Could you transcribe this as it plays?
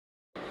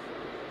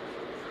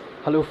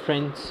Hello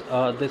friends,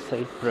 this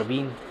side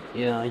Praveen.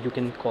 You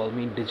can call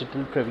me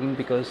Digital Praveen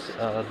because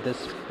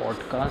this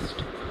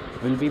podcast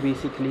will be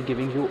basically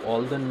giving you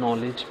all the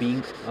knowledge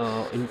being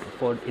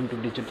into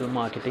digital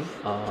marketing,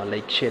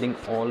 like sharing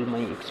all my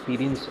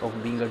experience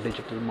of being a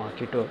digital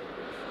marketer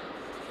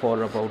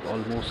for about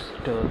almost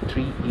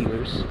 3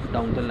 years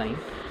down the line.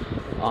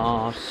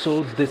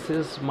 So this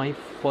is my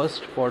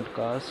first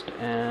podcast,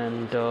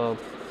 and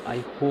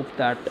I hope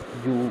that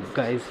you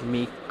guys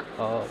make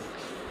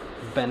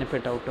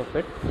benefit out of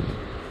it.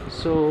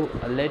 So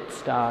let's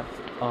start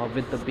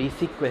with the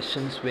basic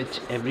questions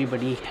which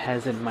everybody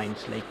has in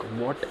minds, like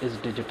what is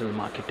digital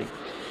marketing?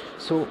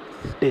 So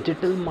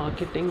digital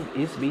marketing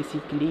is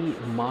basically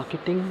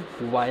marketing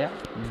via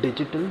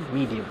digital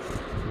medium.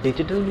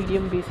 Digital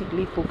medium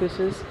basically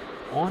focuses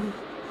on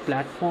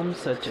platforms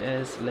such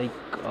as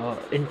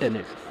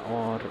internet,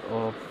 or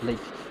like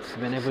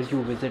whenever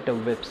you visit a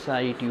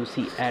website you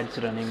see ads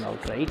running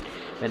out, right?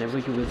 Whenever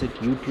you visit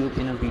YouTube,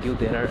 in a video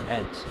there are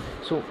ads.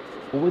 So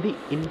over the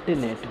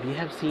internet we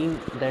have seen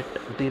that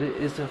there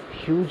is a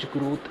huge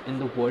growth in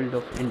the world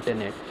of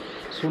internet.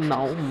 So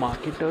now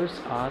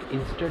marketers are,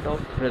 instead of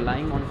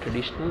relying on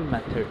traditional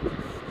method,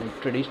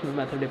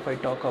 if I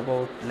talk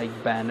about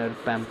like banner,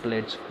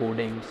 pamphlets,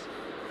 hoardings,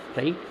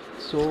 right?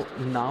 So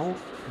now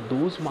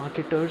those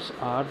marketers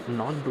are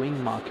not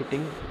doing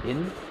marketing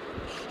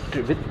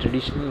with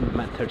traditional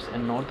methods,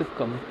 and not the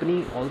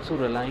company also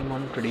relying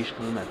on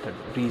traditional method.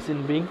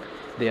 Reason being,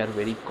 they are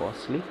very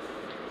costly,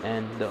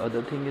 and the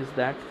other thing is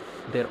that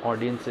their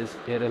audience is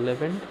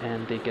irrelevant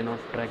and they cannot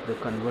track the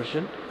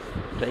conversion,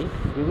 right?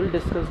 We will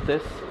discuss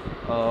this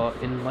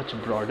in much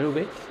broader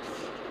way,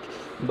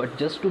 but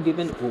just to give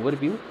an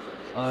overview,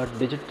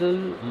 digital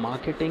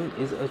marketing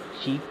is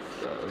cheap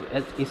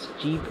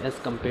as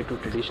compared to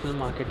traditional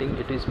marketing.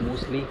 It is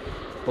mostly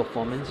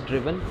performance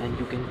driven, and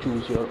you can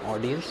choose your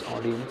audience,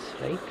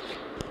 right?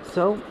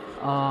 So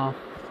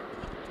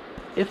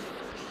if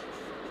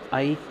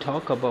I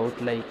talk about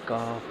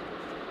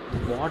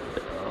what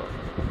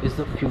is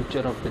the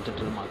future of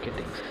digital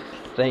marketing,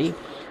 right?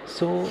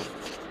 So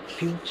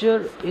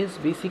future is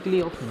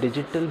basically of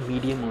digital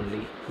medium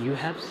only. You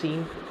have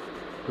seen,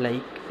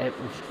 like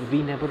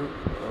we never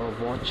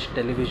watch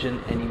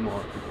television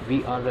anymore.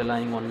 We are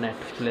relying on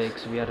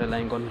Netflix, we are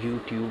relying on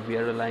YouTube, we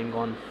are relying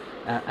on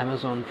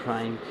Amazon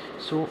Prime.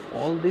 So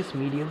all these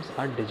mediums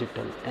are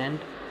digital, and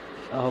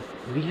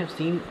we have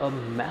seen a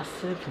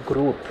massive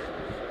growth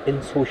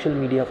in social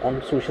media,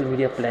 on social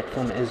media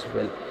platform as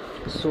well.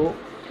 So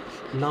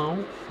now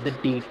the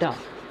data,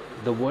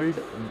 the world,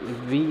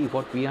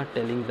 what we are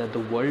telling, that the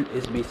world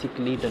is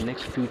basically, the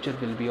next future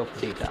will be of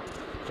data,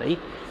 right?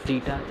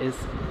 Data is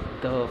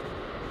the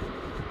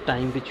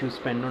time which you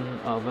spend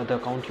on the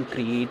account you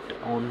create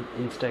on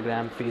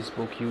Instagram,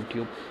 Facebook,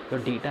 YouTube. Your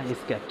data is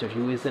captured.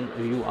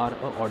 You are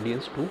an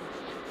audience to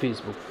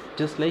Facebook.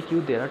 Just like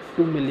you, there are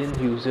 2 million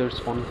users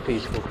on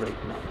Facebook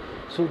right now.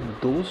 So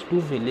those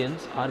 2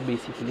 millions are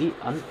basically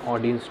an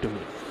audience to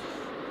me.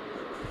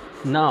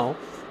 Now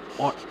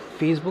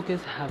Facebook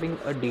is having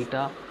a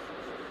data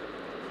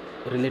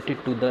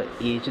related to the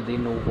age. They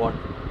know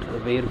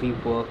where we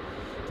work,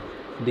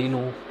 they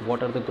know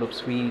what are the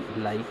groups we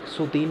like,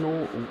 so they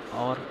know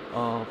or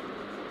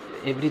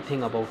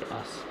everything about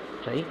us,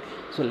 right?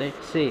 So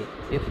let's say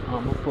if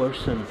I'm a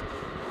person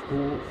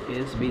who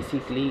is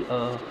basically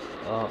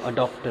a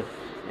doctor,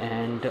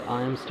 and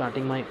I am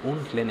starting my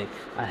own clinic,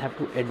 I have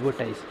to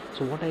advertise.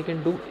 So what I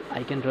can do,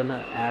 I can run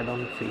an ad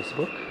on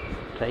Facebook,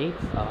 right?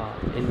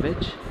 In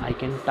which I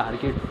can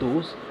target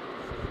those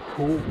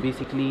who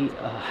basically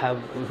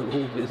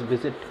who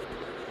visit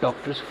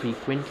doctors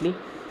frequently,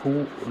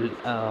 who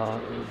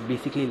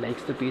basically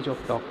likes the page of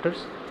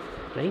doctors,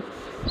 right?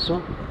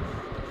 So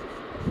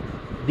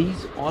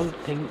these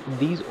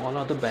all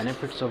are the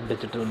benefits of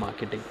digital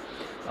marketing.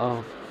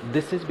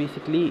 This is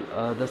basically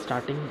this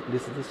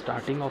is the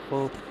starting of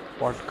a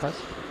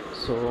podcast.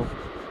 So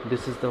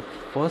this is the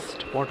first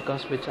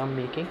podcast which I'm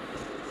making.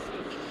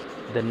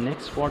 The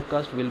next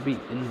podcast will be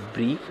in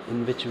brief,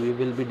 in which we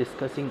will be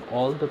discussing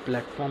all the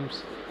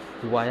platforms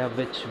via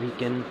which we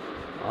can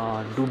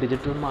do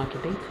digital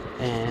marketing,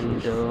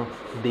 and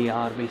they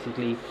are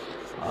basically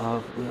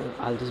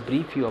I'll just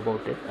brief you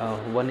about it.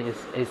 One is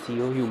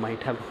SEO, you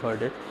might have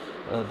heard it.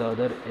 The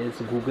other is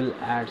Google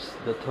Ads.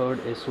 The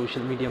third is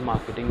social media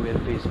marketing, where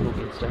Facebook,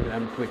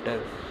 Instagram,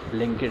 Twitter,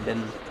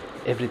 LinkedIn,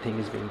 everything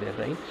is being there,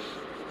 right?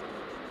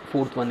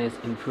 Fourth one is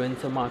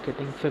influencer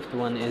marketing. Fifth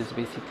one is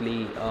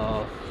basically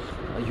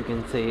you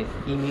can say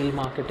email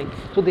marketing.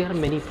 So there are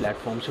many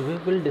platforms, so we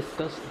will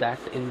discuss that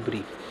in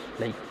brief.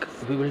 Like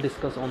we will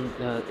discuss on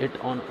it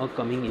on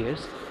coming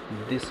years.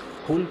 This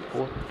whole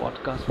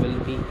podcast will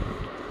be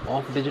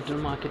of digital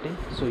marketing,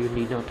 so you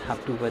need not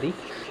have to worry.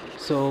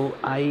 So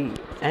I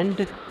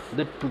end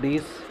the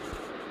today's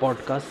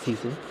podcast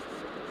season,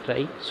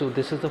 right? So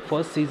this is the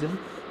first season.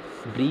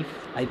 Brief,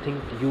 I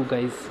think you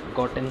guys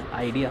got an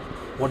idea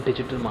what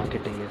digital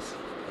marketing is,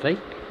 right?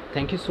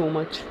 Thank you so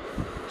much.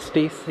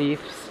 Stay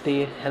safe,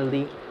 stay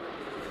healthy.